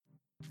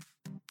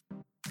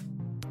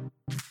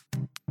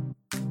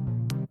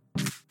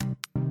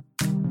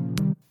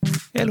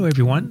Hello,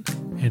 everyone,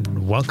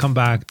 and welcome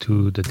back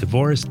to the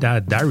Divorce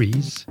Dad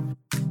Diaries.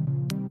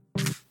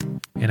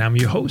 And I'm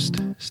your host,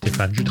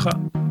 Stéphane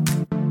Jutras.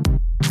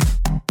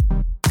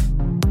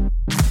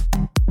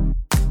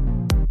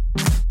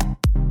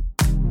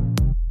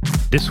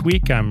 This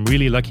week, I'm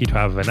really lucky to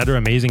have another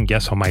amazing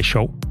guest on my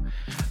show.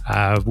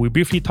 We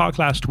briefly talked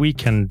last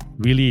week, and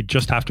really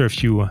just after a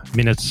few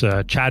minutes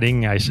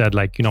chatting, I said,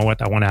 you know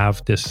what, I want to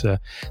have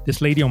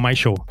this lady on my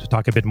show to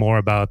talk a bit more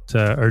about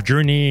her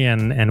journey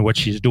and what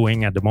she's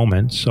doing at the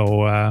moment.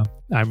 So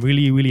I'm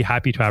really, really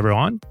happy to have her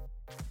on.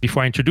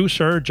 Before I introduce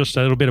her, just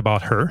a little bit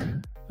about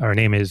her. Her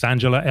name is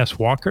Angela S.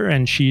 Walker,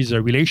 and she's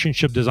a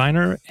relationship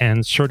designer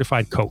and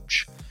certified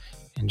coach.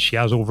 And she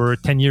has over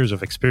 10 years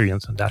of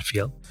experience in that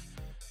field.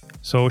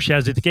 So she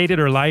has dedicated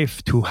her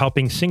life to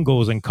helping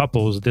singles and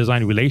couples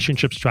design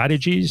relationship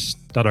strategies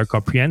that are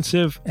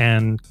comprehensive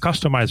and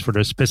customized for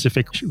their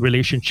specific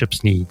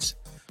relationships needs.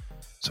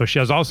 So she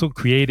has also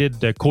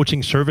created the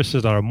coaching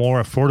services that are more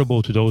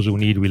affordable to those who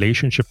need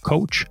relationship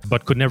coach,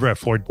 but could never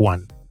afford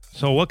one.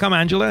 So welcome,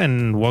 Angela,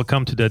 and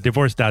welcome to the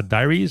Divorce Dad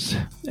Diaries.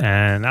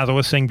 And as I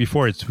was saying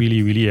before, it's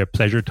really, really a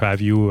pleasure to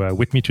have you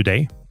with me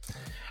today.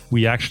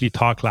 We actually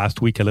talked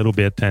last week a little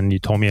bit, and you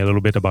told me a little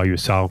bit about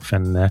yourself.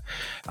 And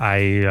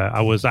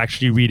I was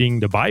actually reading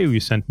the bio you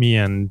sent me,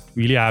 and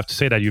really I have to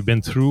say that you've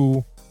been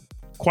through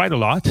quite a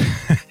lot.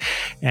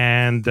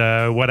 And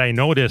what I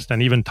noticed,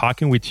 and even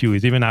talking with you,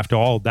 is even after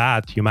all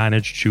that, you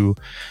managed to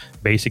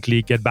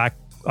basically get back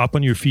up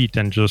on your feet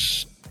and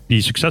just be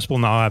successful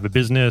now, have a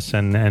business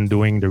and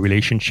doing the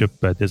relationship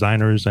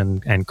designers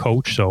and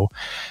coach. So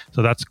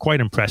that's quite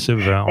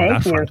impressive on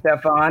that front.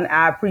 Thank you, Stéphane.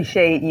 I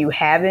appreciate you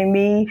having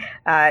me.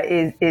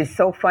 It's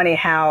so funny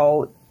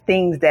how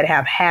things that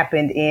have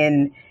happened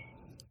in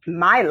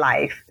my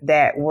life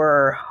that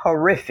were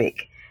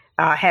horrific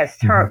has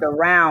turned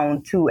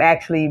around to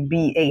actually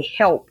be a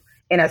help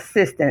and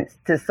assistance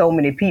to so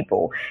many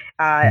people.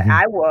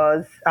 I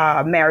was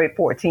married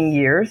 14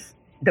 years.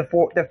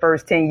 The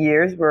first 10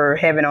 years were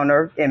heaven on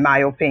earth, in my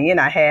opinion.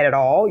 I had it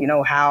all,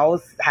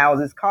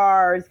 houses,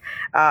 cars,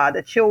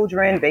 the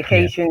children,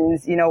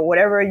 vacations,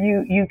 whatever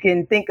you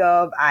can think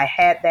of. I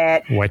had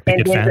that. White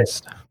picket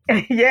fence.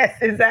 Yes,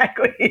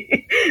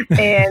 exactly.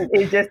 And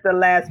it's just the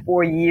last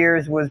 4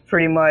 years was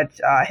pretty much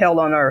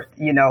hell on earth,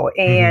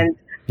 and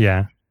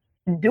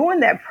during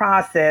that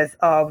process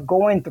of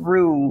going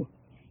through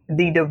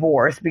the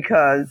divorce,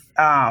 because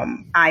I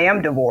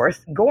am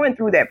divorced, going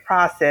through that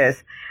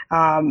process,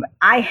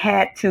 I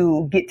had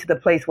to get to the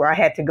place where I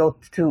had to go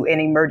to an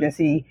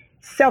emergency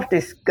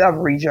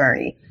self-discovery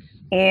journey.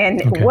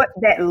 And what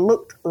that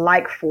looked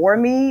like for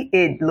me,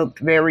 it looked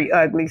very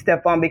ugly,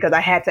 Stéphane, because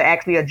I had to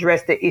actually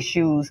address the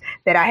issues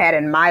that I had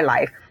in my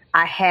life.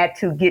 I had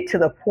to get to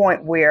the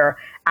point where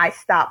I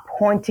stopped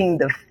pointing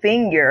the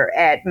finger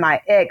at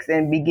my ex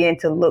and began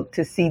to look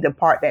to see the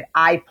part that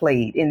I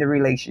played in the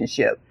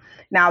relationship.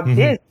 Now,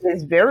 this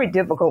is very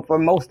difficult for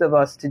most of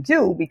us to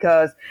do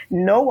because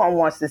no one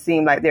wants to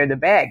seem like they're the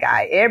bad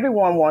guy.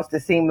 Everyone wants to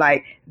seem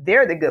like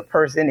they're the good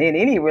person in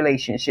any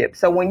relationship.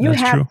 So when you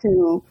have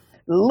to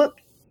look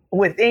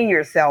within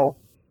yourself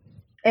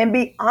and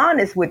be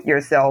honest with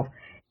yourself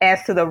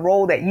as to the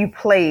role that you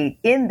played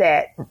in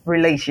that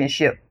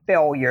relationship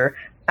failure,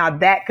 now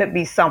that could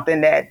be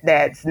something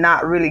that's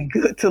not really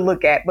good to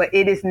look at, but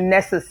it is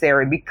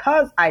necessary.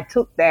 Because I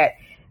took that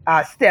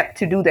step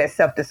to do that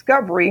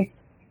self-discovery,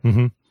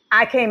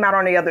 I came out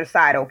on the other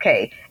side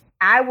okay.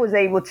 I was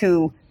able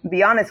to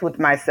be honest with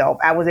myself.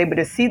 I was able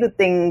to see the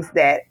things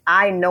that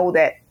I know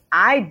that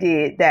I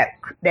did that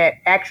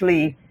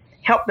actually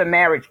helped the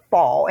marriage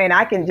fall. And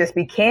I can just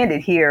be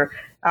candid here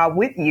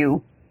with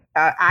you.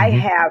 I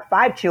have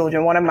 5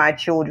 children. One of my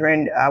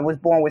children was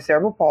born with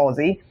cerebral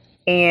palsy,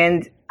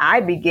 and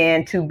I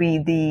began to be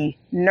the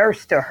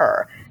nurse to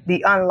her,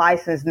 the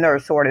unlicensed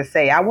nurse, so to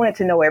say. I wanted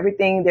to know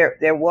everything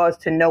there was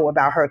to know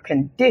about her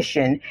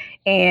condition,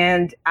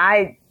 and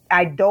I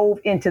dove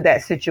into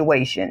that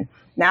situation.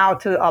 Now,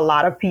 to a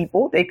lot of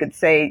people, they could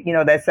say,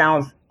 that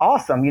sounds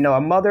awesome. A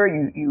mother,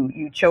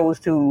 you chose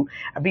to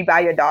be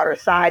by your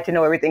daughter's side to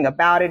know everything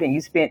about it, and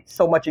you spent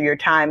so much of your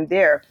time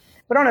there.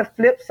 But on the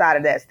flip side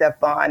of that,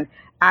 Stéphane,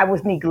 I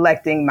was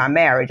neglecting my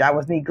marriage. I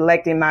was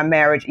neglecting my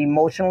marriage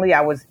emotionally.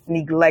 I was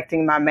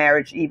neglecting my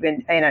marriage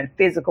even in a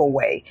physical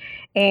way.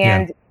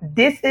 And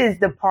this is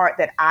the part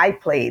that I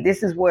play.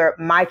 This is where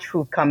my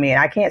truth come in.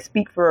 I can't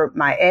speak for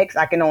my ex.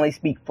 I can only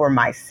speak for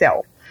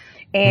myself.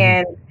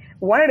 And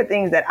one of the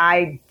things that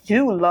I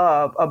do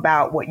love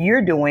about what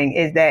you're doing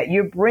is that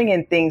you're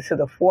bringing things to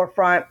the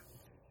forefront.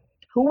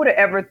 Who would have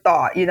ever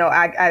thought,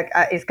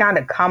 it's kind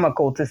of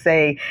comical to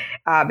say,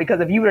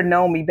 because if you would have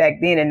known me back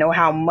then and know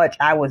how much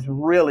I was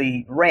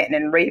really ranting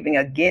and raving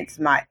against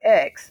my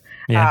ex,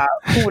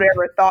 Who would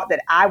ever thought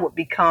that I would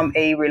become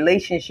a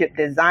relationship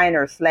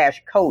designer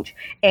 / coach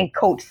and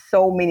coach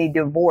so many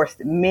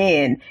divorced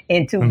men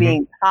into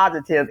being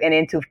positive and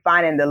into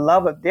finding the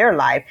love of their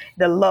life,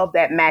 the love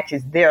that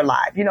matches their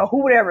life.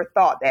 Who would ever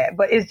thought that?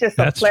 But it's just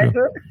a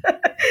pleasure.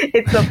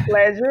 It's a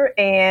pleasure.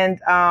 And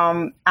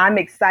I'm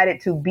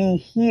excited to be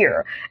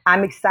here.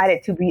 I'm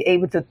excited to be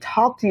able to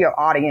talk to your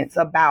audience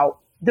about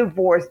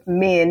divorced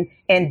men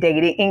and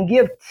dating and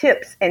give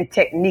tips and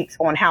techniques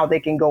on how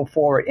they can go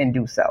forward and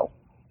do so.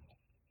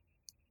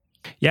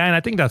 Yeah, and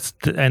I think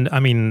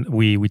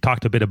we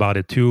talked a bit about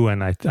it too,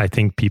 and I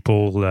think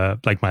people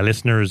like my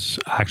listeners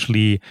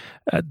actually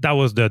that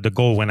was the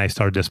goal when I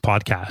started this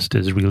podcast,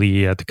 is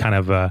really to kind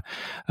of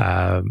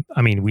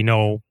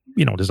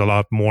we know there's a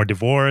lot more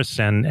divorce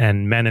and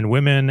men and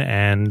women.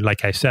 And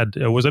like I said,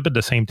 it was a bit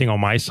the same thing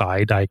on my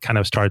side. I kind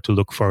of started to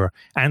look for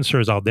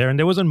answers out there, and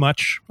there wasn't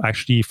much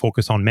actually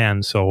focused on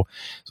men. So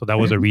that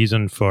was a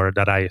reason for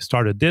that I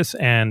started this.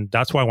 And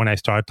that's why when I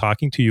started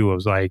talking to you, I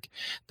was like,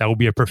 that would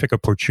be a perfect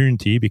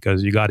opportunity,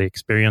 because you got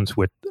experience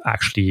with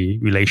actually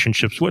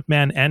relationships with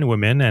men and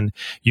women, and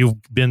you've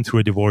been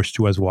through a divorce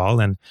too as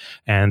well.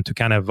 And to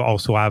kind of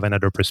also have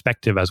another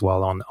perspective as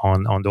well on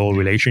the whole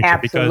relationship.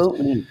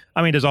 Absolutely.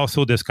 Because there's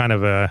also this kind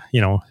of a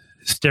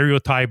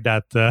stereotype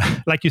that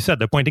like you said,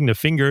 the pointing the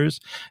fingers,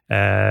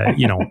 I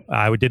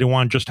didn't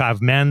want just to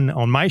have men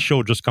on my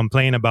show just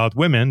complain about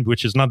women,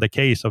 which is not the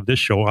case of this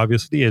show,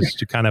 obviously, is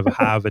to kind of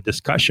have a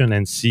discussion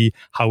and see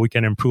how we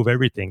can improve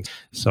everything.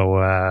 So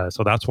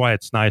that's why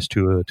it's nice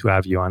to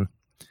have you on.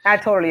 I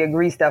totally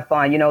agree,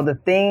 Stefan. The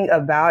thing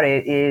about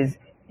it is,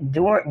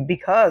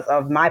 because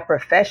of my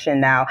profession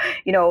now,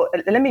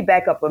 let me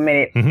back up a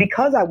minute.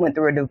 Because I went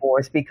through a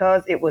divorce,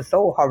 because it was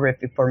so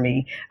horrific for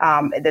me.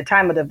 At the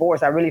time of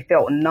divorce, I really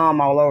felt numb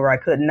all over.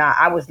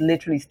 I was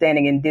literally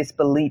standing in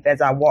disbelief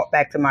as I walked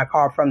back to my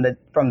car from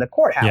the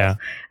courthouse. Yeah.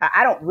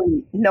 I don't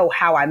really know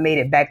how I made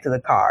it back to the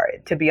car,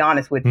 to be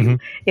honest with you.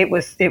 It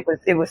was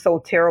so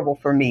terrible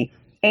for me.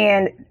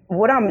 And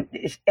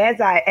as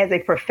a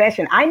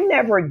profession, I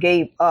never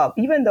gave up,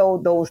 even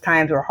though those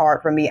times were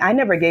hard for me. I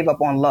never gave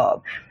up on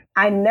love.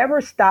 I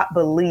never stopped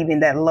believing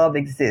that love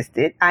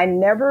existed. I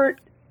never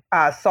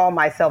saw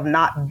myself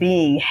not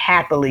being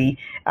happily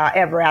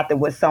ever after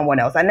with someone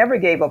else. I never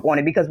gave up on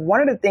it, because one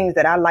of the things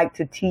that I like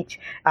to teach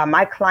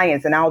my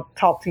clients, and I'll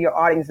talk to your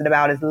audience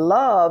about, is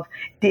love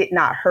did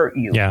not hurt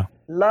you. Yeah.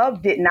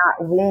 Love did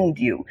not wound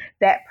you.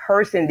 That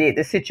person did.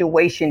 The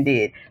situation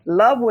did.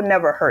 Love will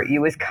never hurt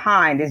you. It's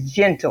kind. It's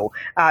gentle.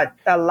 A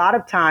lot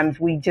of times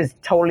we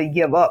just totally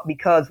give up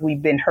because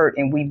we've been hurt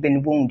and we've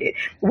been wounded.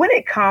 When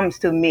it comes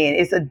to men,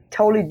 it's a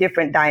totally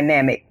different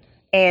dynamic.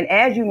 And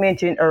as you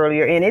mentioned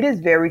earlier, and it is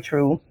very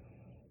true,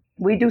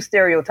 we do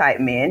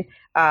stereotype men.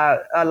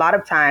 A lot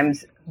of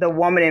times the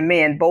woman and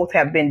man both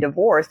have been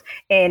divorced.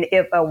 And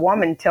if a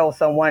woman tells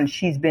someone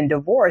she's been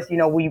divorced,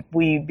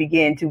 we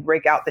begin to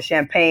break out the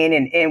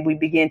champagne and we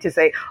begin to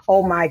say,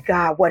 oh my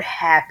God, what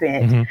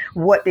happened?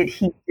 What did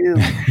he do?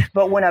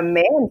 But when a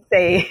man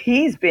say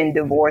he's been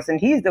divorced and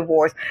he's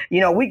divorced,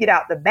 we get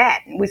out the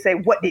bat and we say,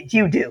 what did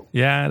you do?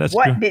 Yeah, that's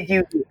what true. Did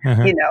you do?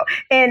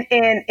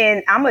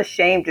 And I'm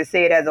ashamed to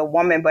say it as a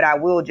woman, but I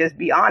will just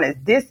be honest.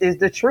 This is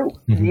the truth.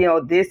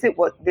 This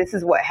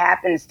is what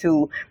happens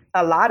to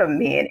a lot of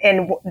men.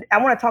 And I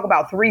want to talk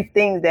about 3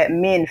 things that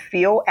men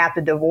feel after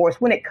divorce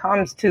when it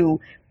comes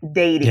to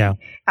dating. Yeah.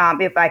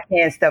 If I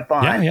can,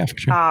 Stefan. Yeah, for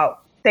sure.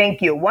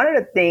 Thank you. One of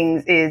the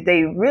things is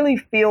they really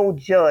feel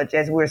judged,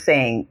 as we're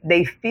saying.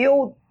 They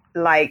feel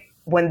like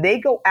when they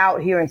go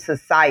out here in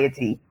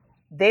society,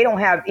 they don't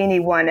have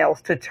anyone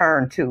else to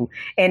turn to.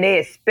 And they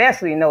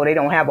especially know they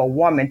don't have a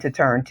woman to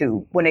turn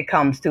to when it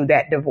comes to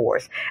that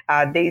divorce.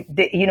 They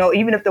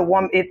even if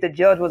the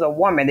judge was a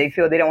woman, they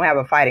feel they don't have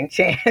a fighting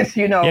chance,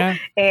 Yeah.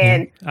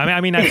 And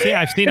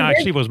I've seen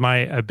actually was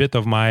a bit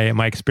of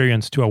my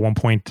experience too at one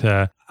point.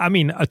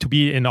 To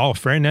be in all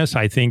fairness,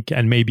 I think,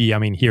 and maybe,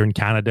 here in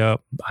Canada,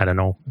 I don't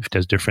know if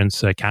there's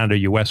difference, Canada,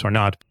 US or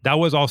not. That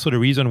was also the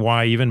reason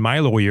why even my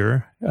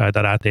lawyer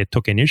that I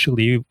took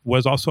initially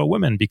was also a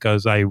woman,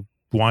 because I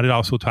wanted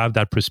also to have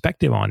that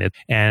perspective on it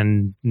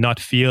and not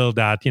feel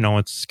that,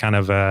 it's kind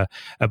of a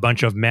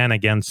bunch of men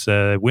against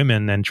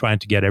women and trying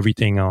to get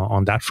everything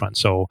on that front.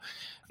 So,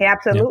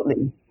 absolutely.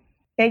 Yeah.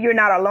 And you're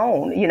not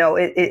alone.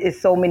 It's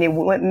so many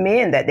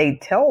men that they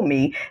tell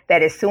me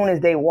that as soon as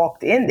they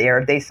walked in there,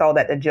 if they saw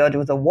that the judge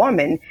was a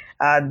woman,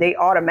 they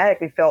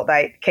automatically felt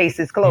like case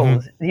is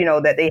closed,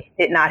 that they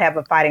did not have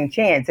a fighting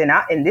chance.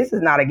 And this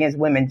is not against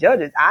women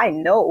judges. I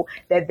know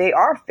that they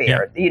are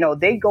fair. Yeah.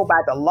 They go by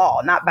the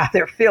law, not by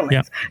their feelings.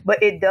 Yeah.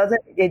 But it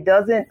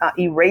doesn't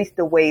erase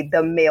the way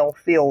the male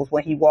feels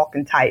when he walks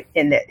inside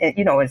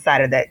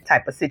of that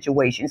type of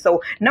situation.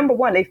 So number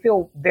one, they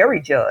feel very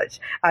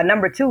judged.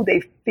 Number two,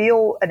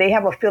 they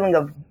have a feeling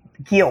of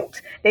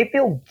guilt. They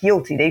feel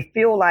guilty. They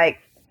feel like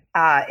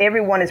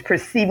everyone is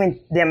perceiving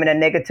them in a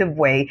negative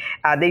way.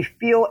 They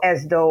feel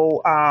as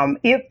though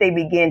if they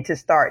begin to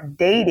start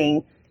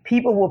dating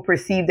people will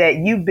perceive that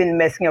you've been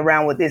messing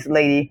around with this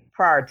lady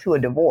prior to a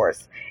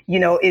divorce.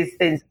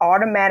 It's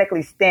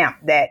automatically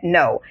stamped that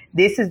no,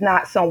 this is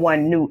not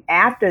someone new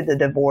after the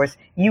divorce.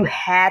 You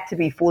had to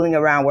be fooling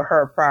around with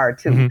her prior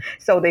to. Mm-hmm.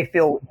 So they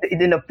feel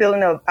the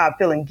feeling of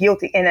feeling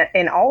guilty,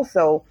 and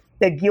also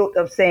the guilt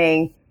of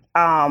saying,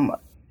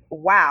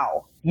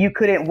 wow, you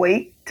couldn't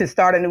wait to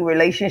start a new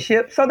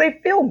relationship. So they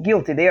feel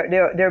guilty.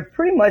 They're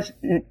pretty much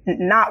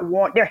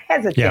they're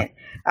hesitant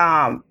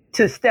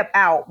to step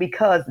out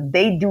because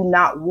they do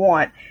not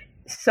want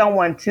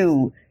someone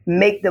to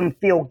make them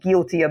feel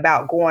guilty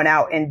about going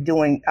out and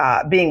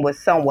being with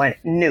someone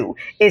new,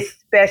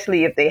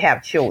 especially if they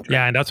have children.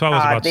 Yeah, and that's what I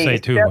was about to say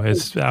too.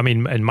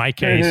 In my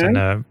case, mm-hmm. and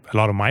a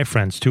lot of my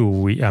friends too,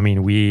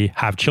 we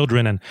have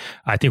children, and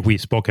I think we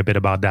spoke a bit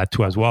about that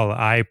too as well.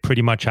 I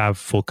pretty much have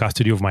full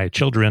custody of my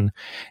children,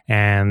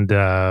 and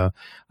I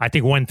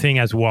think one thing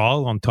as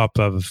well on top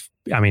of,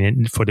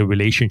 for the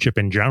relationship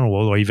in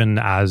general, or even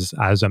as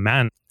a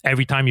man,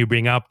 every time you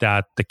bring up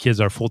that the kids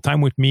are full-time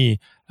with me,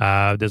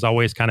 there's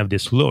always kind of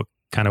this look,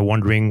 kind of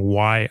wondering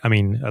why,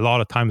 a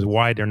lot of times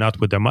why they're not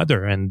with their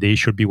mother and they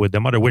should be with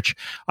their mother, which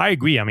I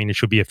agree. It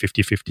should be a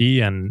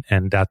 50-50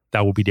 and that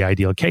would be the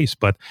ideal case.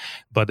 But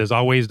there's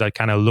always that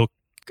kind of look,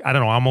 I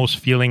don't know, almost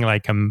feeling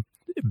like I'm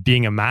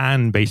being a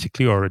man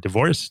basically, or a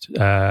divorced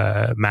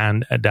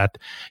man, that,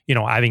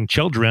 having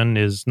children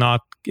it's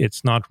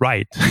not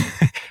right.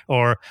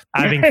 Or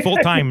having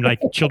full-time like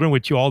children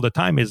with you all the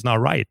time is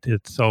not right.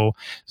 So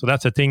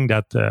that's a thing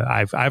that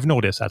I've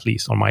noticed, at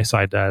least on my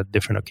side, at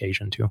different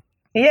occasion too.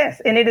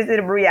 Yes, and it is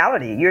a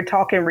reality. You're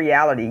talking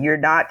reality. You're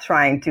not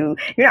saying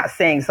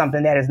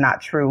something that is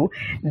not true.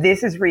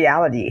 This is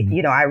reality.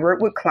 Mm-hmm. I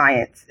work with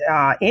clients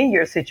in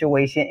your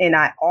situation, and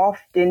I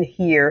often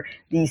hear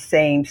these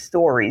same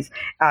stories.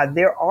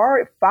 There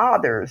are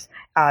fathers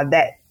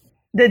that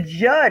the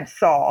judge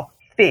saw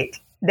fit,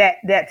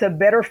 that's a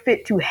better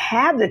fit to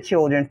have the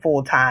children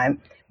full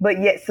time, but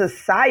yet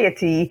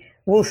society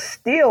will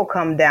still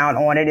come down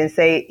on it and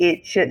say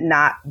it should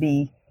not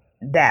be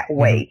that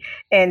way.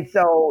 Mm-hmm. And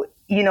so,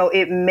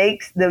 it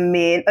makes the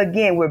men,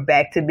 again, we're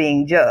back to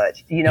being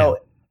judged.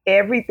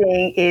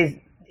 Everything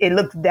it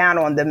looks down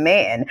on the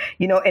man,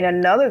 and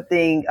another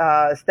thing,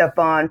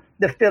 Stefan,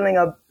 the feeling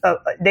of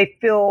they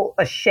feel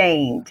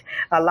ashamed.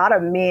 A lot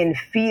of men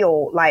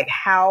feel like,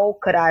 how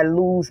could I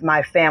lose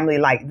my family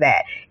like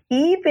that?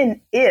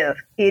 Even if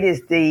it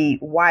is the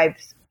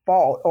wife's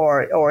fault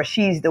or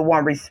she's the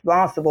one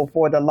responsible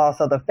for the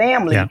loss of the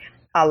family,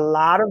 a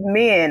lot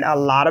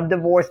of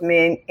divorced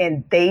men,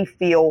 and they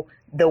feel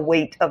the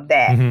weight of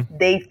that. Mm-hmm.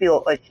 They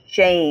feel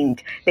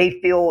ashamed. They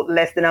feel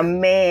less than a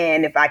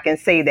man, if I can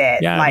say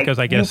that. Yeah, because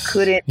I guess you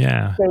couldn't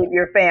save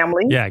your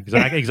family. Yeah,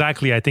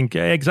 exactly. I think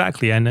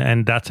exactly,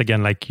 and that's,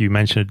 again, like you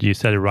mentioned, you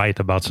said it right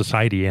about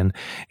society and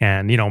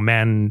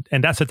men,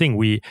 and that's the thing.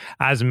 We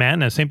as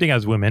men, and same thing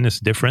as women,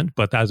 is different.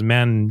 But as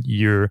men,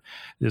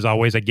 there's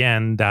always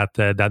again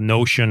that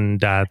notion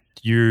that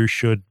you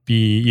should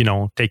be,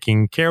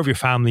 taking care of your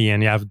family,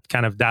 and you have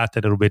kind of that a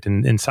little bit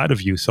inside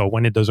of you. So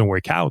when it doesn't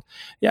work out,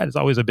 there's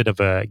always a bit of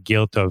a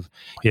guilt of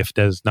if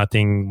there's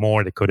nothing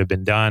more that could have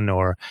been done,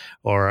 or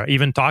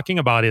even talking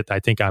about it. I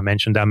think I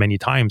mentioned that many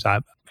times.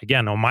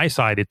 Again, on my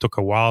side, it took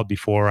a while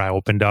before I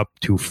opened up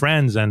to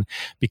friends, and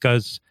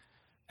because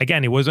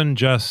again, it wasn't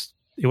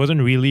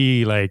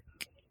really like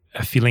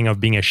a feeling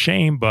of being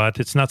ashamed, but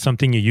it's not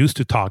something you used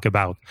to talk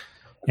about.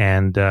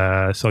 And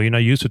so, you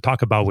used to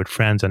talk about with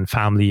friends and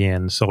family,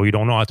 and so you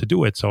don't know how to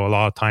do it. So a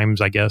lot of times,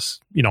 I guess,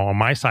 on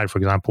my side, for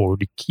example,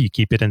 you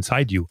keep it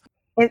inside you.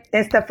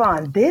 And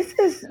Stefan, this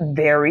is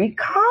very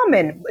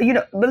common.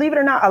 Believe it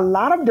or not, a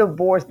lot of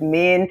divorced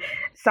men,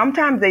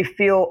 sometimes they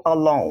feel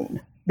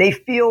alone. They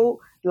feel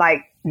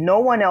like no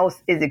one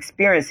else is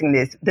experiencing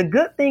this. The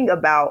good thing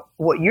about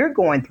what you're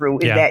going through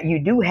is that you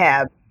do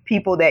have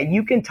people that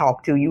you can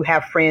talk to. You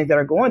have friends that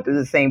are going through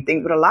the same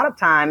thing. But a lot of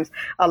times,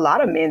 a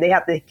lot of men, they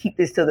have to keep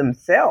this to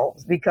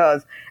themselves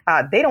because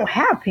they don't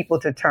have people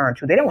to turn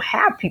to. They don't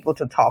have people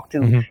to talk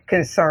to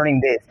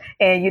concerning this.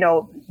 And,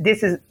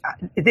 this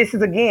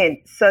is,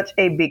 again, such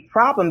a big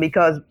problem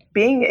because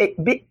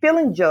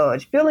feeling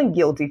judged, feeling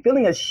guilty,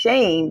 feeling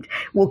ashamed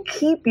will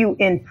keep you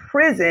in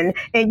prison,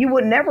 and you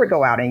would never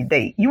go out and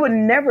date. You would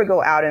never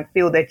go out and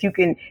feel that you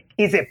can.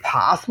 Is it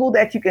possible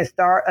that you can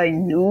start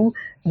anew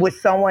with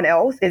someone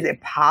else? Is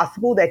it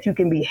possible that you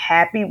can be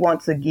happy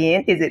once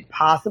again? Is it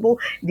possible?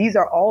 These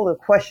are all the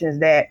questions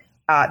that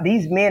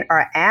these men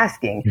are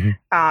asking. Mm-hmm.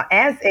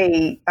 As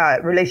a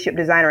relationship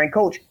designer and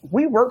coach,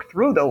 we work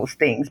through those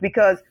things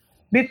because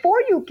before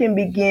you can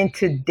begin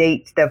to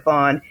date,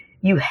 Stefan,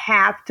 you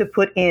have to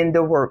put in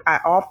the work. I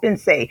often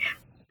say,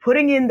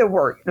 putting in the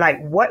work,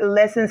 like what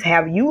lessons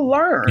have you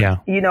learned,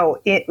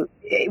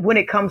 when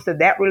it comes to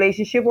that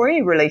relationship or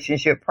any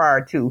relationship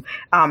prior to,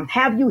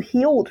 have you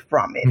healed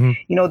from it?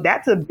 Mm-hmm.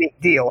 That's a big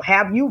deal.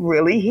 Have you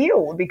really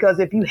healed? Because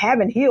if you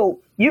haven't healed,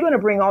 you're going to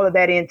bring all of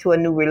that into a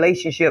new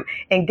relationship.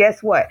 And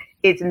guess what?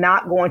 it's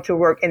not going to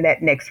work in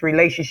that next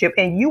relationship.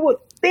 And you would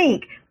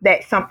think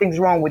that something's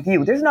wrong with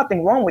you. There's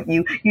nothing wrong with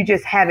you. You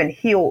just haven't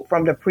healed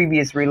from the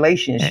previous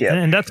relationship.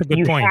 And that's a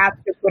good point. You have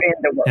to put in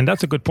the work. And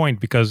that's a good point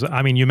because,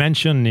 I mean, you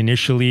mentioned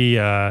initially,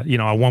 at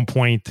one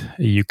point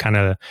you kind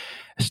of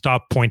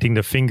stopped pointing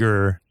the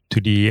finger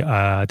to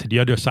the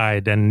other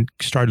side and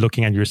start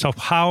looking at yourself.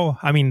 How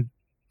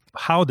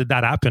did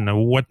that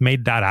happen? What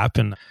made that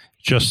happen?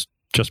 Just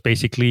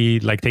basically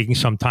like taking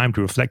some time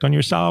to reflect on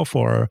yourself,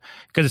 or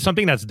because it's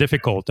something that's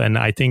difficult. And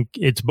I think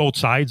it's both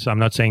sides. I'm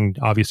not saying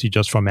obviously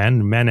just for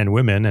men and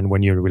women. And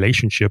when you're in a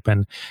relationship,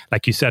 and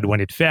like you said, when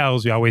it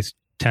fails, you always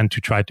tend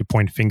to try to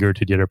point finger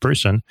to the other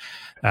person.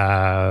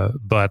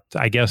 But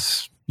I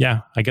guess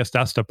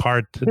that's the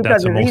part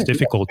that's the most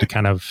difficult, to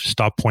kind of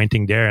stop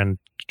pointing there and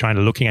trying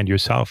to looking at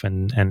yourself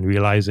and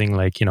realizing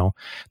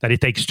that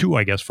it takes two,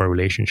 I guess, for a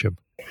relationship.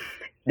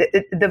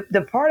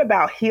 The part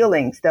about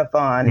healing,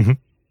 Stefan,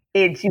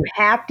 is you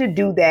have to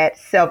do that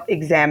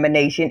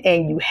self-examination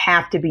and you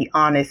have to be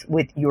honest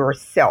with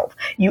yourself.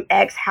 You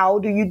ask, how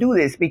do you do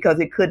this? Because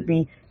it could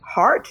be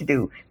hard to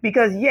do.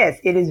 Because yes,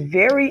 it is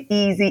very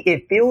easy.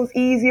 It feels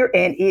easier,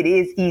 and it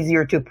is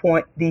easier to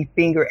point the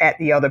finger at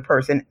the other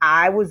person.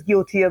 I was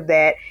guilty of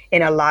that,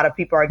 and a lot of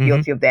people are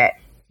guilty of that.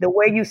 The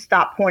way you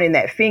stop pointing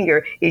that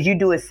finger is you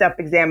do a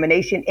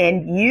self-examination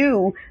and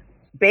you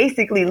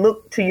basically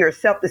look to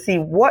yourself to see,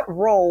 what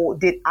role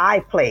did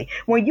I play?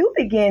 When you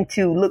begin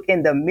to look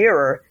in the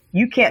mirror,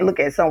 you can't look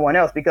at someone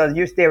else because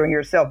you're staring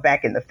yourself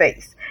back in the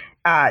face.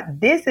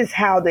 This is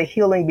how the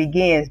healing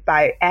begins,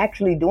 by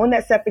actually doing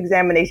that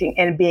self-examination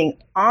and being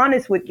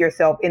honest with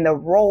yourself in the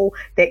role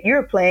that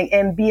you're playing,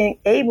 and being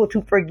able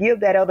to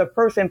forgive that other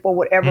person for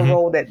whatever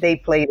role that they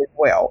played as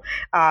well.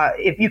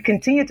 If you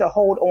continue to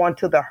hold on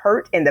to the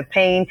hurt and the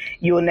pain,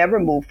 you will never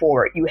move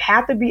forward. You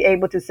have to be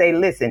able to say,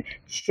 listen,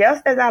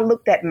 just as I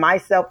looked at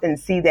myself and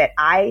see that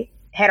I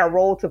had a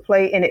role to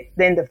play in it,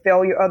 then the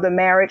failure of the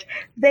marriage,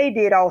 they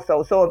did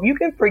also. So if you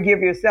can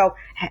forgive yourself,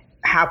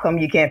 how come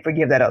you can't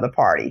forgive that other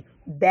party?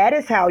 That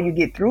is how you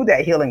get through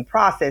that healing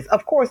process.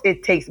 Of course,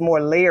 it takes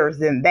more layers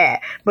than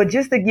that. But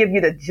just to give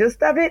you the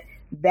gist of it,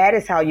 that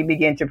is how you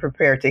begin to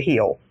prepare to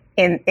heal.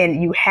 And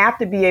you have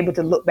to be able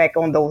to look back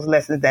on those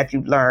lessons that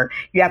you've learned.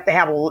 You have to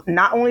have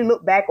not only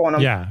look back on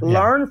them,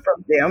 learn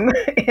from them,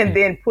 and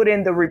then put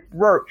in the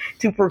work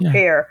to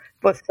prepare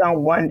for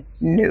someone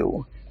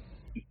new.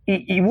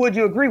 Would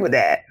you agree with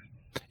that?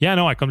 Yeah,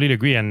 no, I completely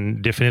agree,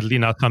 and definitely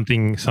not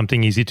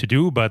something easy to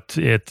do. But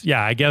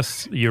I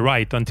guess you're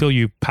right. Until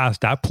you pass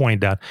that point,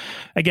 that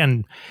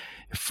again,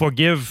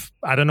 forgive.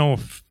 I don't know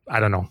I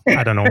don't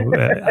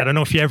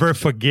know if you ever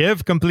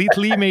forgive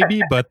completely,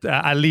 maybe, but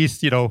at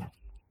least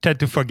tend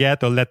to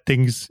forget or let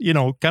things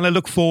kind of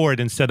look forward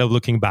instead of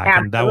looking back.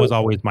 Absolutely. And that was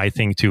always my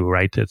thing too,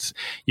 right? It's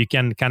you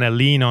can kind of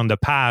lean on the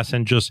past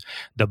and just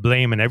the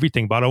blame and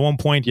everything, but at one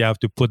point you have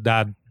to put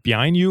that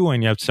behind you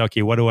and you have to say,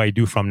 okay, what do I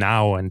do from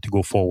now and to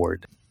go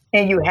forward?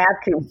 And you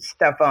have to,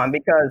 Stefan,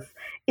 because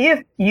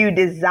if you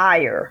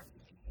desire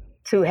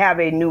to have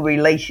a new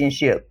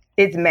relationship,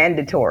 it's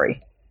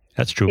mandatory.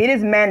 That's true. It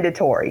is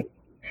mandatory.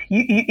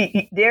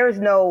 There's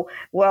no,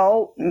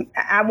 well,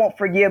 I won't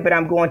forgive, but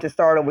I'm going to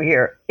start over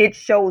here. It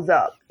shows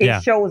up.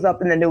 It shows up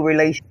in the new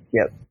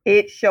relationship.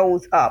 It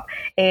shows up.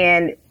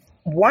 And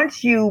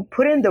once you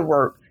put in the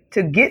work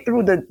to get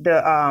through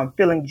the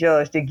feeling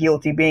judged, the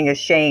guilty, being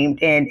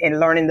ashamed, and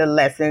learning the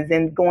lessons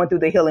and going through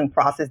the healing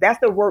process, that's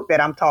the work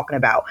that I'm talking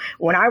about.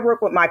 When I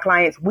work with my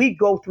clients, we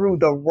go through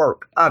the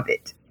work of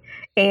it.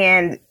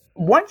 And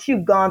once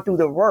you've gone through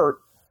the work,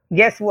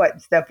 guess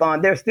what,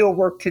 Stefan? There's still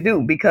work to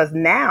do, because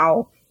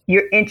now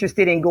you're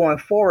interested in going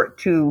forward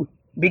to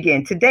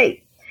begin to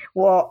date.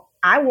 Well,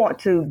 I want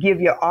to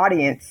give your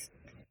audience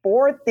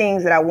 4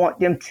 things that I want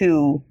them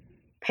to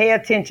pay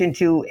attention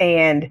to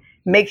and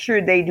make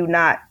sure they do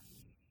not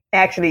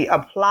actually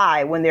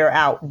apply when they're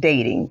out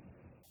dating.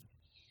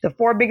 The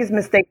 4 biggest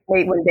mistakes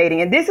made when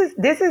dating. And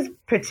this is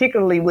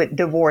particularly with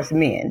divorced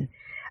men.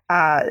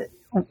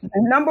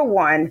 Number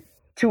 1,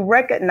 to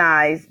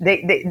recognize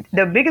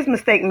the biggest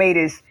mistake made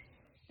is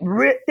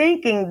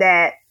thinking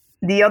that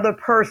the other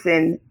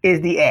person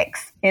is the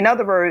ex. In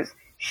other words,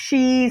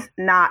 she's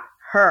not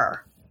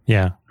her.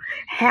 Yeah.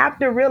 Have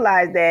to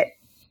realize that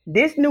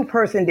this new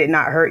person did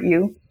not hurt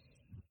you.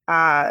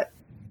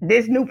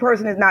 This new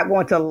person is not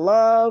going to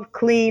love,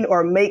 clean,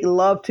 or make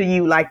love to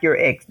you like your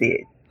ex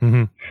did.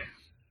 Mm-hmm.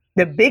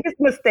 The biggest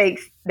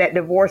mistakes that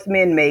divorced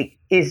men make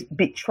is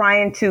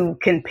trying to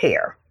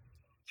compare,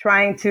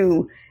 trying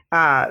to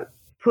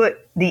put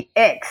the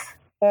ex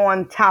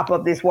on top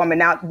of this woman.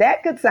 Now,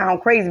 that could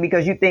sound crazy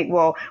because you think,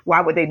 well,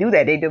 why would they do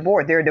that?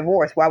 They're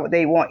divorced. Why would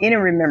they want any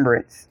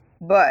remembrance?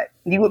 But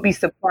you would be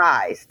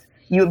surprised.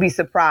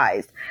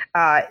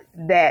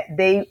 That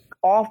they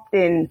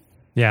often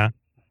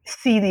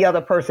see the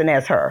other person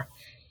as her.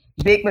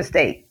 Big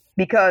mistake,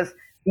 because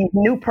the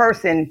new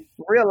person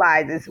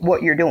realizes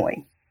what you're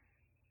doing.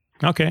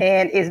 Okay.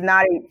 And it's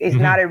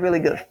not a really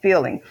good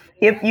feeling.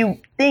 If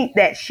you think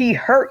that she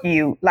hurt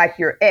you like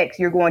your ex,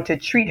 you're going to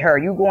treat her.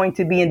 You're going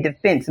to be in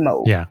defense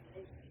mode. Yeah.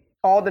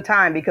 all the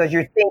time because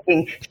you're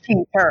thinking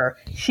she's her,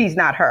 she's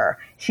not her,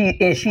 she's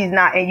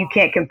not, and you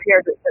can't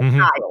compare the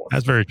styles.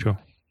 That's very true.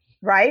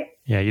 Right?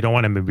 Yeah, you don't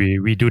want to maybe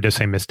redo the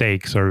same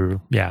mistakes I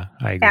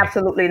agree.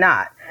 Absolutely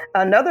not.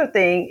 Another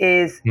thing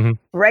is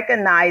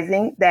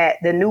recognizing that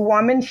the new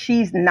woman,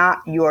 she's not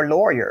your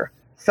lawyer.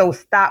 So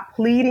stop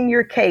pleading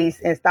your case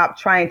and stop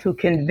trying to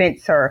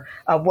convince her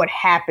of what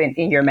happened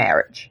in your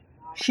marriage.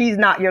 She's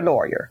not your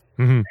lawyer.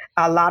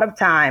 A lot of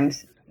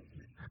times,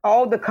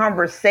 all the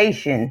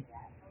conversation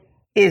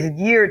is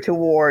geared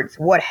towards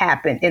what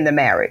happened in the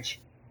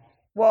marriage.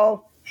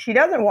 Well, she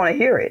doesn't want to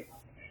hear it.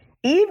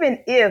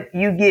 Even if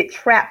you get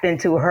trapped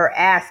into her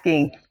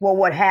asking, well,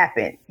 what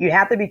happened? You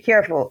have to be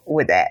careful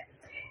with that.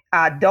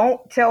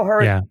 Don't tell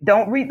her,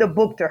 don't read the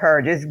book to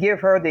her. Just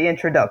give her the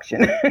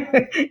introduction.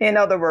 In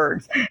other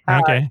words,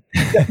 okay.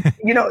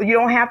 You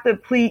don't have to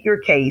plead your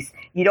case.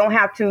 You don't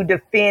have to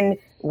defend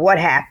what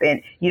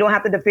happened. You don't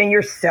have to defend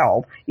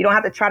yourself. You don't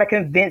have to try to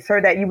convince her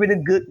that you were the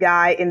good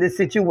guy in this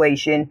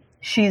situation.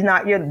 She's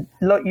not your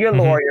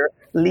lawyer.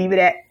 Leave it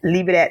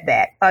at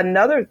that.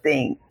 Another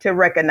thing to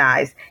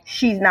recognize,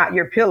 she's not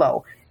your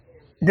pillow.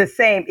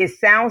 It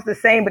sounds the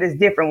same, but it's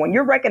different. When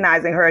you're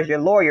recognizing her as your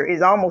lawyer,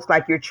 it's almost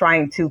like you're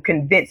trying to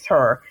convince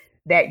her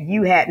that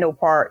you had no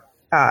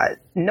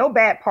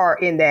bad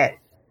part in that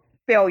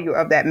failure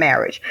of that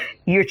marriage.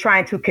 You're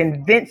trying to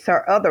convince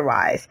her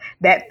otherwise.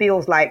 That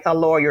feels like a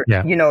lawyer.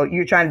 Yeah.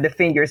 You're trying to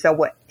defend yourself.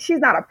 Well, she's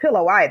not a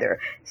pillow either.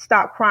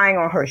 Stop crying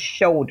on her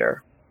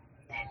shoulder.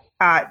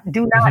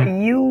 Do not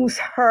use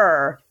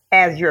her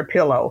as your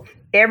pillow.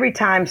 Every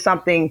time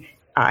something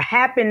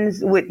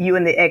happens with you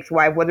and the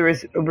ex-wife, whether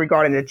it's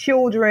regarding the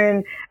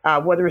children,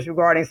 whether it's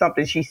regarding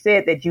something she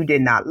said that you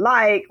did not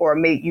like or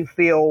made you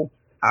feel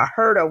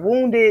hurt or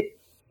wounded,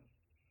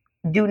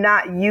 do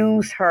not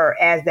use her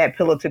as that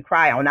pillow to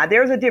cry on. Now,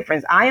 there's a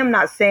difference. I am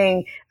not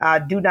saying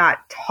do not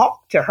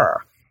talk to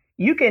her.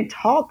 You can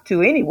talk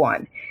to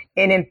anyone.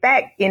 And in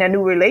fact, in a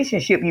new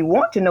relationship, you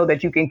want to know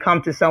that you can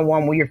come to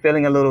someone when you're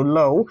feeling a little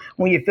low,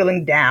 when you're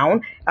feeling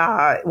down,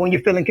 when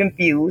you're feeling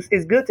confused.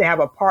 It's good to have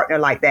a partner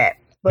like that.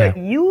 But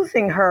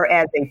using her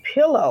as a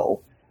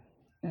pillow,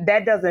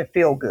 that doesn't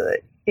feel good.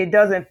 It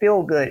doesn't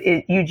feel good.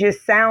 You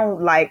just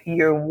sound like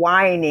you're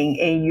whining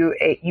and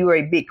you're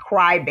a big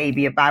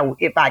crybaby,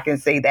 if I can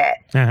say that.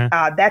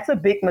 That's a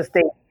big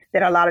mistake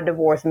that a lot of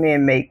divorced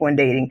men make when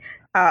dating.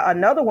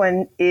 Another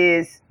one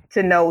is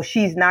to know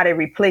she's not a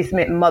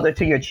replacement mother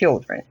to your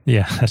children.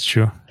 Yeah, that's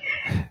true.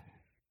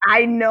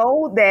 I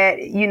know that,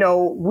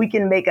 we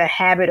can make a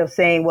habit of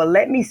saying, well,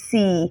 let me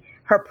see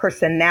her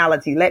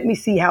personality. Let me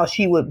see how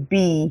she would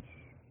be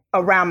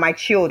around my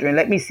children.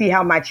 Let me see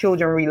how my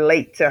children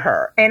relate to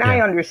her. And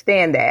I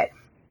understand that.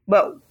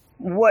 But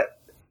what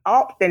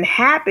often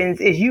happens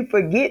is you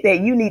forget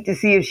that you need to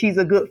see if she's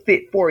a good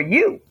fit for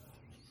you.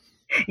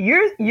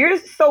 You're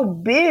so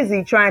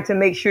busy trying to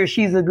make sure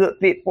she's a good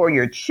fit for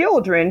your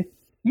children,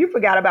 you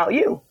forgot about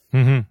you.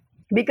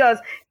 Because,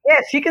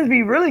 yes, she can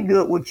be really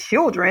good with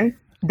children.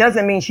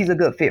 Doesn't mean she's a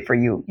good fit for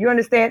you. You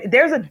understand?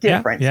 There's a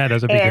difference. Yeah,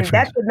 there's a big difference. And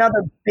that's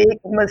another big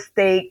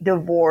mistake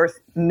divorced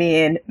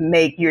men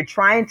make. You're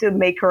trying to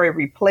make her a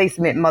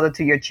replacement mother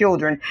to your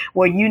children.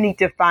 Well, you need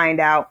to find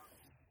out,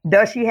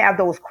 does she have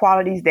those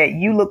qualities that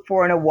you look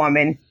for in a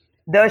woman?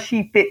 Does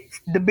she fit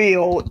the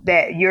bill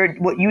that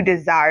what you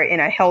desire in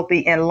a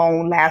healthy and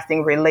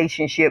long-lasting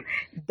relationship?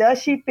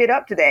 Does she fit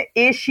up to that?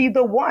 Is she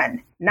the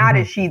one? Not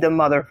is she the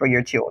mother for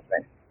your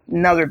children?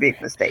 Another big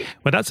mistake.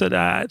 But that's it.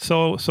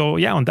 So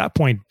yeah, on that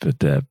point,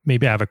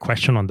 maybe I have a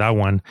question on that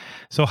one.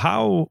 So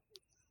how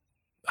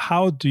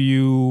do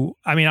you,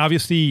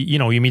 obviously,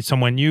 you meet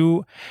someone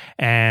new,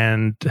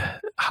 and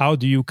how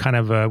do you kind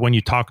of, when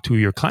you talk to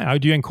your client, how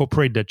do you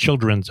incorporate the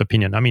children's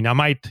opinion?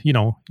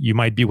 You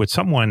might be with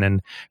someone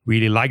and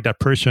really like that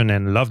person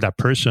and love that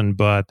person,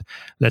 but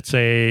let's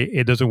say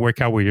it doesn't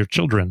work out with your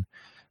children.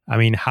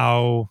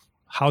 How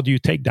do you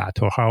take that?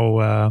 Or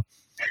how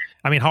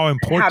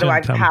important? How do I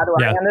handle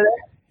that?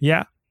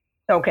 Yeah.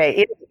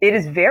 Okay. It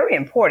is very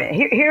important.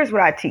 Here's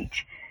what I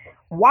teach.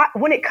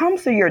 When it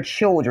comes to your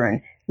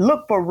children,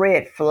 look for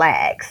red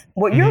flags.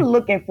 What you're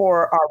looking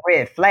for are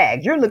red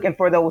flags. You're looking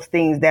for those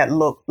things that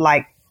look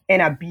like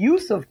an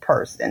abusive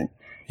person.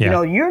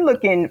 Yeah. You're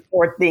looking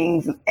for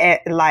things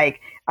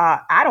like,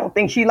 I don't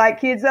think she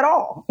likes kids at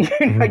all.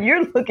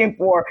 You're looking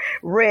for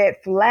red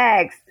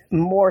flags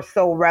more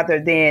so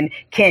rather than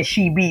can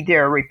she be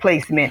their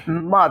replacement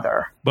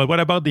mother. But what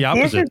about the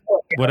opposite?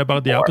 What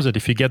about the opposite?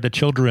 If you get the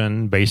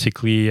children,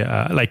 basically,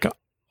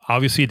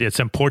 obviously, it's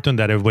important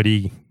that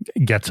everybody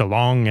gets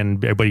along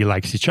and everybody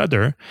likes each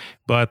other.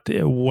 But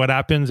what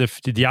happens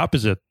if the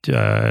opposite,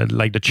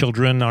 like the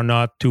children are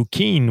not too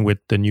keen with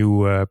the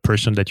new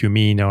person that you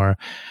meet or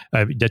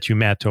that you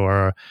met,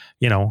 or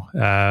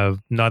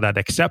not that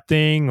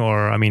accepting,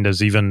 or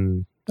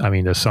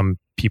there's some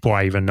people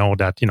I even know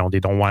that they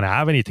don't want to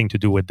have anything to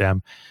do with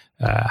them.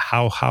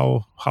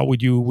 How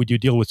would you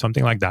deal with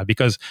something like that?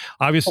 Because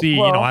obviously,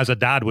 as a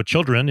dad with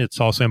children, it's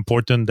also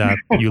important that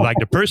you like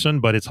the person,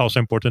 but it's also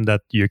important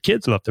that your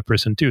kids love the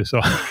person too. So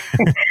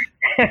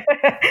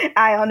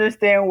I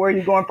understand where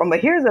you're going from, but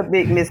here's a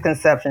big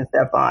misconception,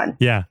 Stefan.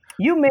 Yeah.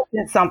 You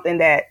mentioned something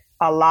that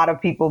a lot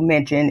of people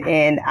mention,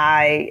 and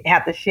I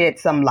have to shed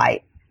some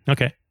light.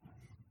 Okay.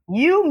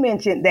 You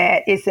mentioned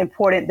that it's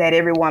important that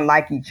everyone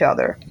like each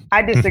other.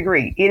 I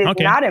disagree. It is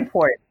not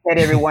important that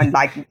everyone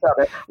like each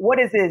other. What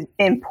is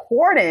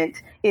important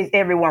is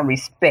everyone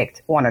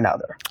respect one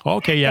another.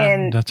 Okay, yeah,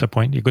 and that's a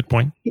point. A good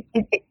point.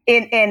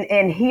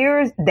 And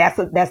here's that's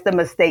the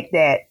mistake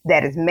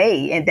that is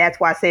made, and that's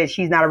why I said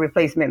she's not a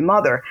replacement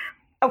mother.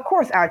 Of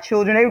course, our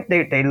children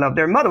they love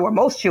their mother. Well,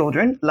 most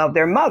children love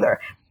their mother,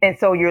 and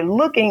so you're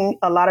looking.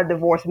 A lot of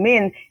divorced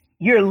men,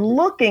 you're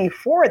looking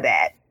for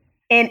that.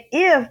 And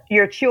if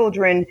your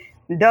children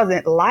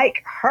doesn't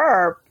like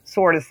her,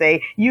 sort of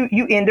say, you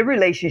end the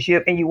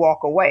relationship and you walk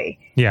away.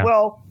 Yeah.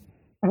 Well,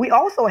 we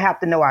also have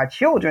to know our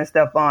children,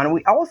 Stefan.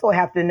 We also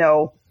have to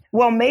know,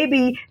 well,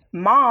 maybe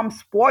mom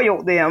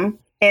spoiled them.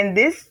 And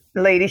this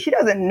lady, she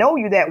doesn't know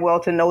you that well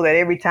to know that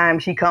every time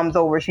she comes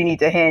over, she needs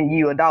to hand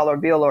you a dollar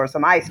bill or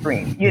some ice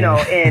cream,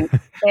 and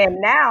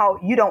now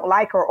you don't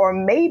like her. Or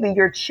maybe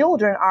your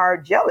children are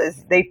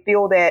jealous. They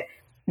feel that,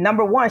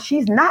 number one,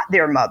 she's not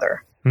their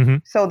mother. Mm-hmm.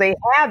 So they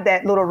have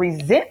that little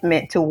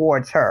resentment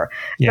towards her.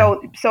 Yeah.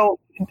 So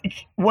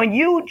when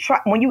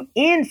you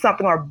end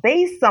something or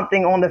base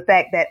something on the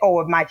fact that,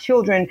 if my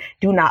children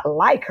do not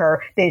like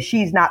her, then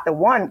she's not the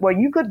one. Well,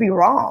 you could be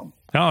wrong.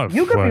 Oh,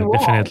 you could be wrong.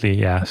 Definitely.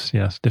 Yes,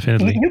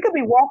 definitely. You could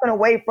be walking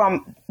away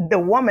from the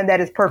woman that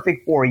is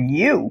perfect for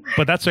you.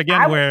 But that's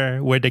again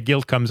where the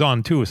guilt comes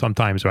on too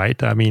sometimes,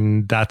 right? I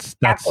mean, that's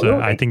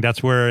I think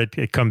that's where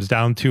it comes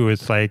down to.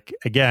 It's like,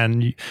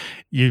 again,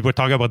 you were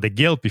talking about the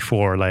guilt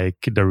before,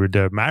 like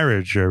the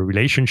marriage or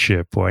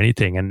relationship or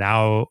anything. And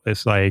now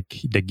it's like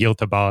the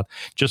guilt about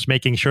just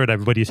making sure that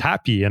everybody's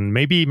happy. And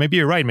maybe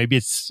you're right. Maybe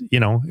it's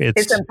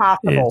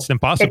impossible. It's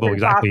impossible.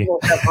 Exactly.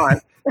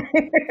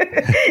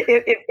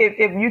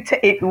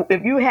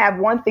 If you have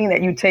one thing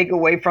that you take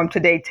away from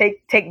today,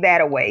 take that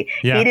away.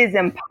 Yeah. It is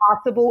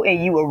impossible,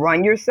 and you will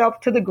run yourself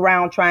to the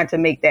ground trying to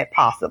make that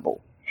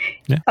possible.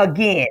 Yeah.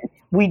 Again,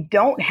 we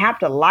don't have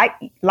to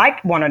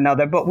like one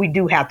another, but we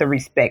do have to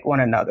respect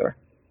one another.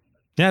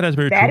 Yeah, that's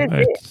very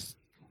true.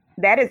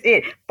 That is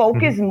it.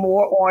 Focus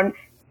more on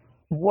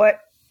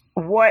what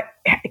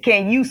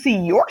can you see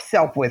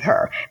yourself with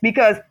her?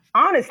 Because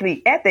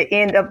honestly, at the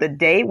end of the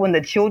day, when the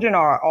children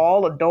are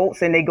all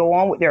adults and they go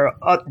on with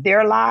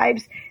their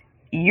lives,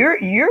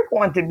 you're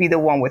going to be the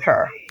one with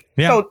her.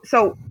 Yeah.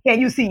 So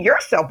can you see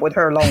yourself with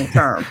her long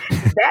term?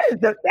 That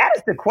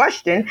is the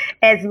question.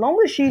 As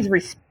long as she's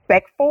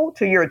respectful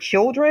to your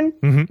children,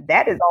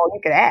 that is all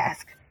you could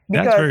ask.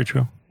 Because that's very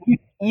true.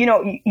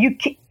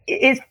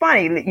 It's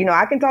funny,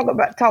 I can talk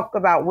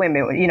about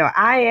women.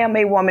 I am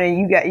a woman,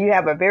 and you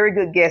have a very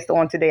good guest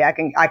on today. I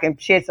can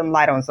shed some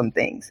light on some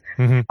things.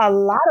 A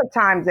lot of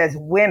times, as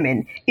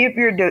women, if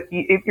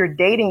you're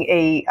dating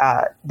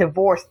a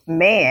divorced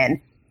man,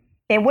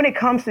 and when it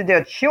comes to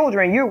their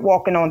children, you're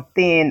walking on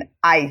thin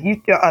ice.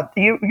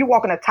 You're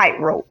walking a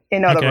tightrope.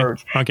 In other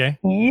words,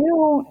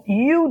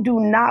 you do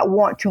not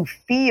want to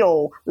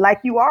feel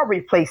like you are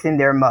replacing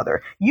their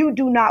mother. You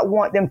do not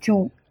want them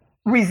to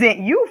resent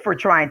you for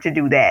trying to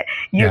do that.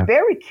 You're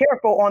very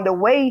careful on the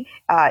way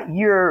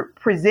you're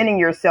presenting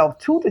yourself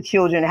to the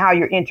children, how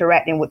you're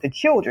interacting with the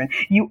children.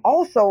 You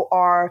also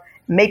are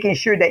making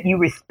sure that you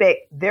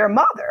respect their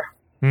mother.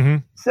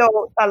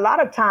 So a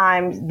lot of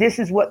times, this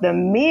is what the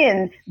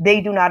men,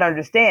 they do not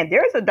understand.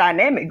 There's a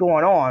dynamic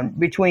going on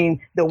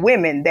between the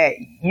women that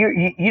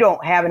you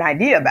don't have an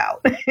idea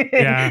about.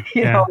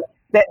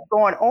 That's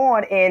going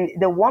on, and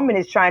the woman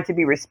is trying to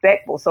be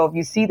respectful. So if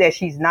you see that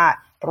she's not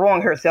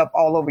throwing herself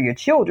all over your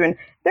children,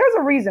 there's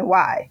a reason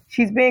why.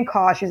 She's being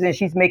cautious, and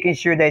she's making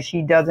sure that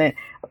she doesn't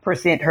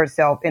present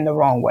herself in the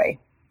wrong way.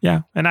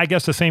 Yeah. And I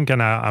guess the same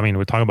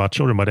we're talking about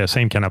children, but the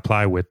same can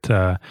apply with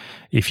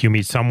if you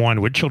meet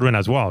someone with children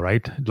as well,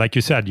 right? Like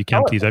you said, you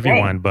can't please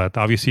everyone, but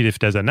obviously if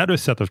there's another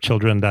set of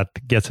children that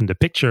gets in the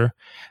picture,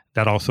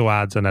 that also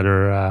adds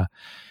another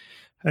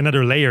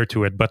layer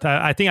to it. But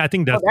I think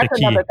that's the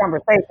key. Another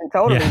conversation,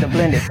 totally, the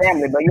blended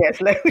family. But yes,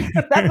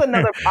 that's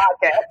another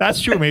podcast.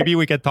 That's true. Maybe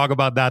we can talk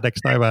about that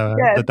next time.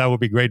 That would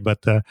be great.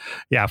 But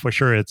yeah, for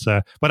sure, it's.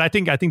 But I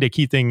think the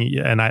key thing,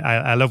 and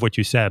I love what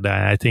you said.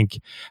 I think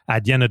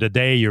at the end of the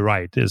day, you're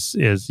right. Is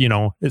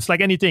it's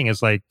like anything.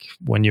 It's like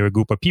when you're a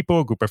group of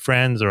people, a group of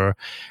friends, or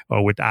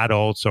with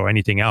adults or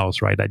anything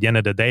else, right? At the end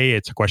of the day,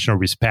 it's a question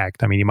of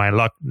respect. I mean, you might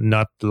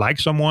not like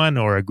someone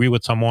or agree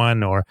with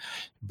someone,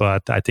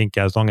 but I think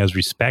as long as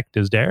respect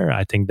is there,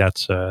 I think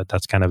that's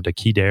kind of the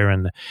key there,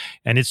 and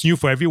it's new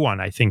for everyone,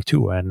 I think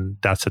too, and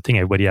that's the thing.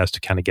 Everybody has to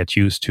kind of get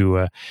used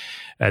to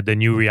the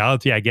new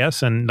reality, I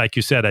guess. And like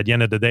you said, at the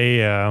end of the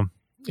day,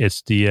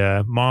 it's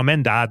the mom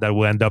and dad that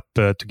will end up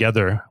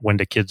together when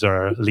the kids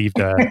leave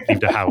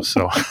the house.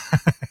 So.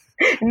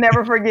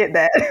 Never forget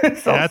that.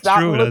 So that's stop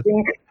true.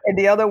 looking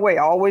the other way.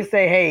 Always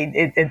say,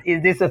 hey,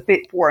 is this a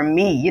fit for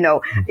me?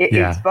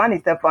 It's funny,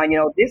 Stefan.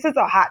 This is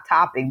a hot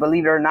topic,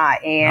 believe it or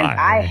not. And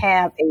I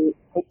have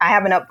I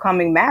have an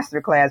upcoming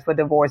masterclass for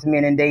divorced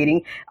men and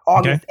dating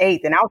August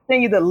 8th, and I'll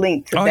send you the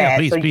link to that. Yeah,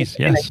 please, so you please,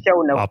 can in the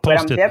show notes. But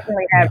I'm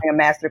definitely having a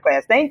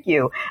masterclass. Thank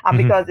you.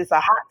 Because it's a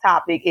hot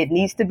topic. It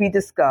needs to be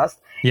discussed.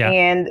 Yeah.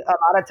 And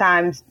a lot of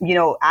times,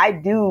 I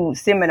do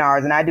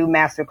seminars and I do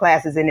master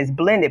classes and it's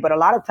blended. But a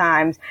lot of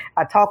times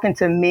talking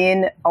to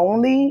men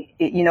only,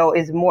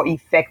 is more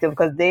effective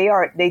because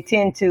they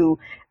tend to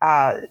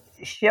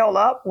shell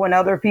up when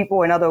other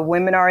people and other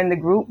women are in the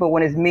group, but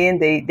when it's men,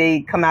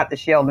 they come out the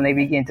shell and they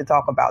begin to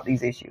talk about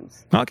these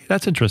issues. Okay,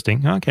 that's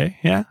interesting. Okay,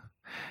 yeah.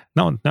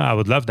 No, I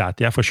would love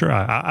that. Yeah, for sure.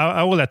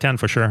 I will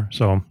attend for sure.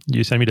 So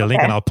you send me the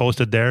link and I'll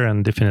post it there,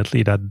 and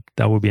definitely that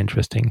will be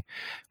interesting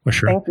for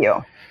sure. Thank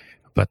you.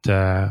 But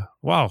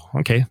wow,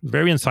 okay,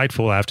 very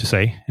insightful, I have to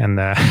say. And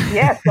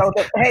So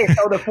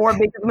the 4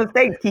 biggest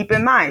mistakes. Keep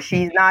in mind,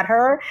 she's not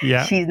her.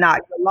 Yeah. She's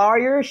not your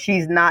lawyer.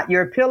 She's not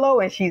your pillow,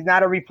 and she's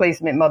not a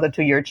replacement mother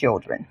to your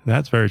children.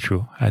 That's very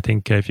true. I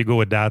think if you go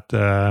with that,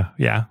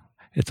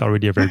 it's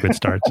already a very good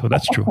start. So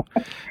that's true.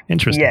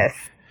 Interesting. Yes.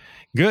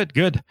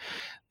 Good.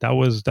 That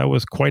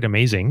was quite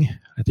amazing.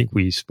 I think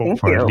we spoke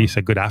for at least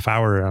a good half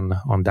hour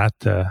on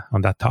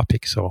that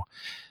topic. So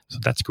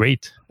that's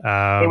great.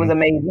 It was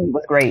amazing. It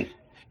was great.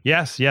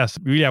 Yes.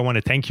 Really, I want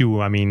to thank you.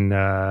 I mean,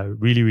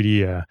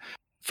 really,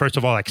 first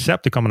of all,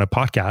 accept to come on a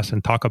podcast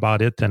and talk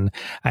about it. And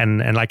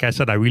like I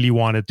said, I really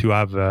wanted to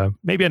have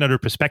maybe another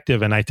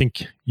perspective. And I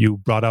think you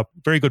brought up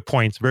very good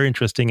points, very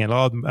interesting, and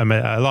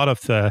a lot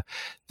of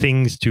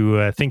things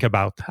to think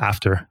about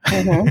after.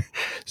 Mm-hmm.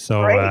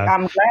 So great.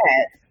 I'm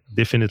glad.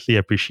 Definitely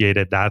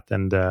appreciated that.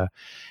 And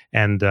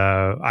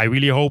I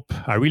really hope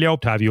to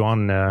have you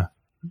on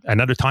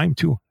another time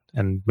too.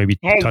 And maybe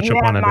touch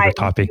upon another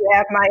topic. You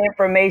have my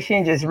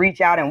information. Just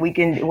reach out and we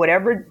can,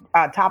 whatever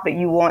topic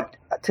you want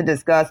to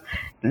discuss,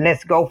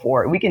 let's go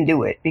for it. We can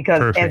do it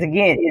because, as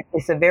again,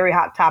 it's a very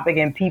hot topic,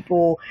 and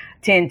people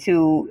tend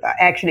to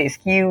actually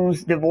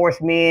excuse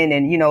divorced men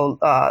and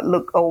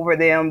look over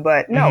them.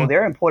 But no,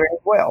 they're important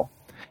as well.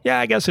 Yeah,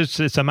 I guess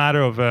it's a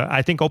matter of,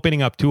 I think,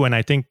 opening up too. And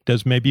I think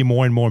there's maybe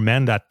more and more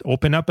men that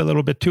open up a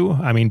little bit too.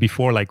 I mean,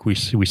 before, like we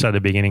said at the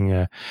beginning,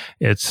 I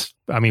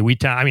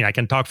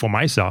can talk for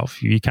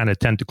myself. You kind of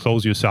tend to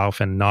close yourself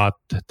and not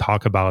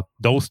talk about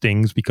those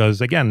things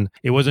because, again,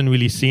 it wasn't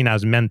really seen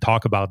as men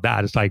talk about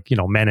that. It's like,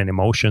 men and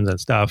emotions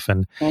and stuff.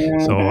 And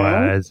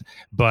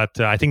but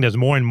I think there's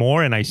more and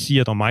more, and I see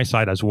it on my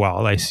side as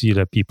well. I see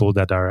the people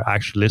that are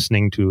actually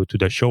listening to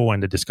the show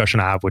and the discussion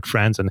I have with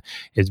friends, and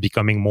it's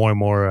becoming more and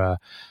more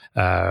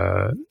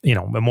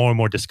more and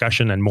more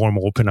discussion and more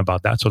open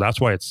about that. So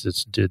that's why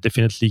it's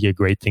definitely a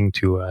great thing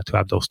to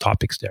have those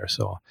topics there.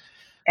 So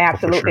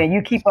absolutely. Sure. And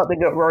you keep up the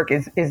good work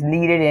is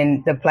needed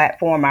in the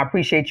platform. I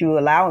appreciate you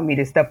allowing me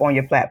to step on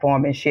your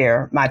platform and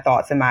share my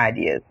thoughts and my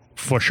ideas.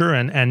 For sure.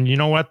 And you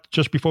know what,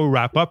 just before we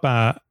wrap up,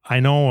 I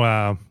know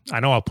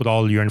I'll put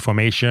all your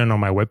information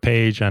on my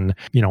webpage and,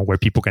 where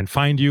people can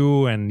find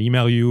you and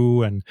email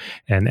you and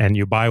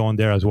your bio on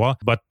there as well.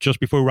 But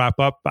just before we wrap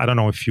up, I don't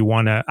know if you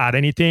want to add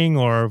anything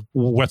or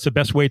what's the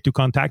best way to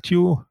contact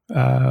you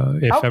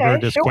if ever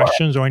there's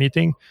questions or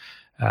anything.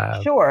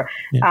 Sure.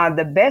 Yeah.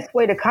 The best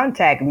way to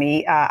contact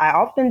me, I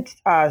often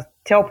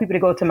tell people to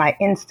go to my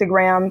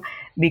Instagram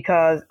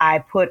because I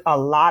put a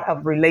lot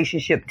of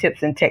relationship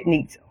tips and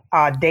techniques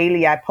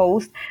daily. I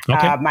post.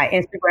 Okay. My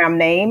Instagram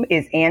name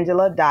is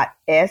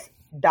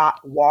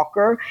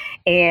angela.s.walker.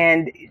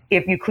 And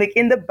if you click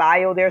in the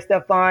bio there,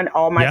 Stefan,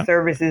 all my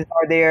services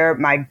are there.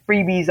 My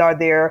freebies are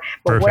there.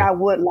 But Perfect. What I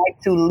would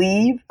like to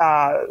leave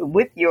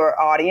with your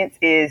audience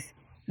is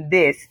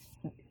this: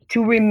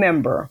 to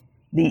remember,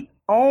 the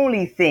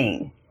only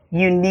thing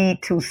you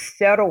need to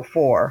settle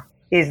for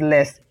is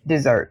less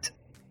dessert.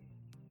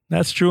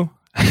 That's true.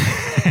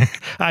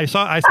 I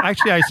saw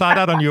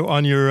that on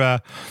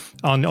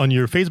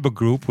your Facebook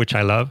group, which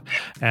I love,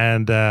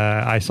 and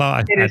I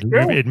saw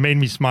it made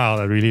me smile.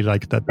 I really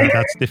like that.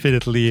 That's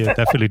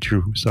definitely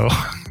true. So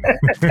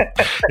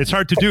it's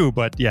hard to do,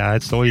 but yeah,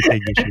 it's the only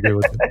thing you should do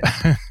with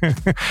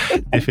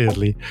it.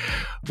 Definitely.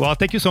 Well,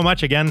 thank you so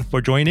much again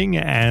for joining,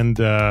 and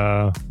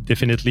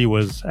definitely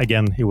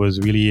it was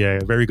really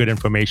very good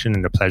information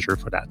and a pleasure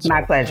for that. So.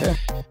 My pleasure.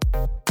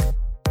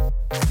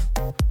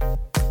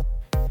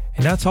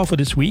 And that's all for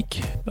this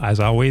week. As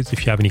always,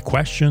 if you have any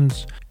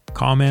questions,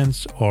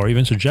 comments, or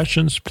even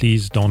suggestions,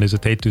 please don't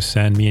hesitate to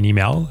send me an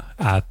email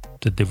at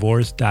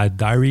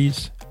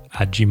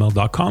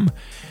thedivorcedaddiaries@gmail.com.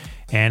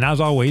 And as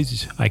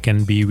always, I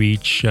can be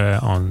reached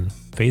on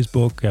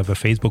Facebook. I have a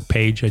Facebook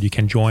page that you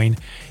can join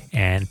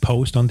and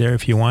post on there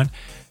if you want.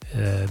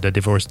 The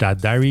Divorced Dad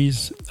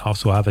Diaries.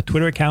 Also have a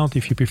Twitter account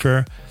if you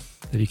prefer,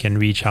 that you can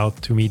reach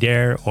out to me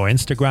there, or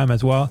Instagram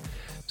as well.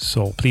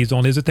 So please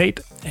don't hesitate.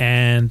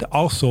 And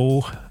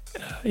also,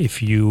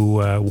 if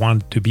you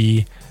want to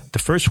be the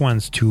first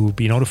ones to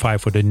be notified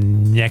for the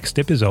next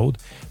episode,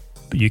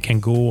 you can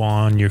go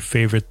on your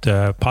favorite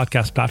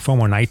podcast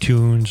platform on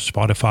iTunes,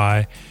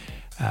 Spotify,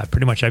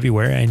 pretty much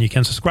everywhere, and you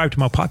can subscribe to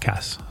my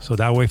podcast. So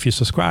that way, if you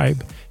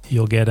subscribe,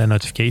 you'll get a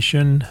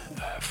notification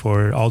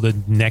for all the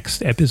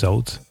next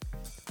episodes.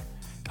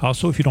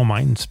 Also, if you don't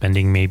mind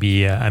spending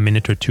maybe a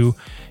minute or two,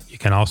 you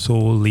can also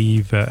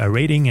leave a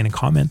rating and a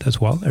comment as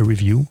well, a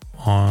review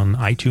on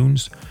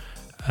iTunes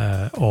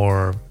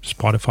or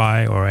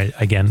Spotify, or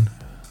again,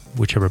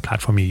 whichever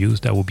platform you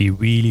use. That will be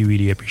really,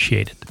 really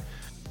appreciated.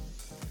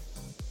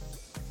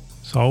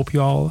 So I hope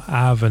you all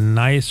have a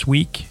nice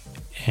week,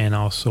 and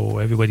also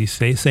everybody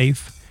stay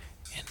safe.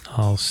 And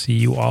I'll see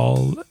you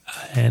all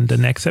in the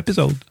next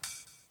episode.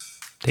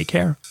 Take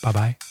care.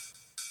 Bye-bye.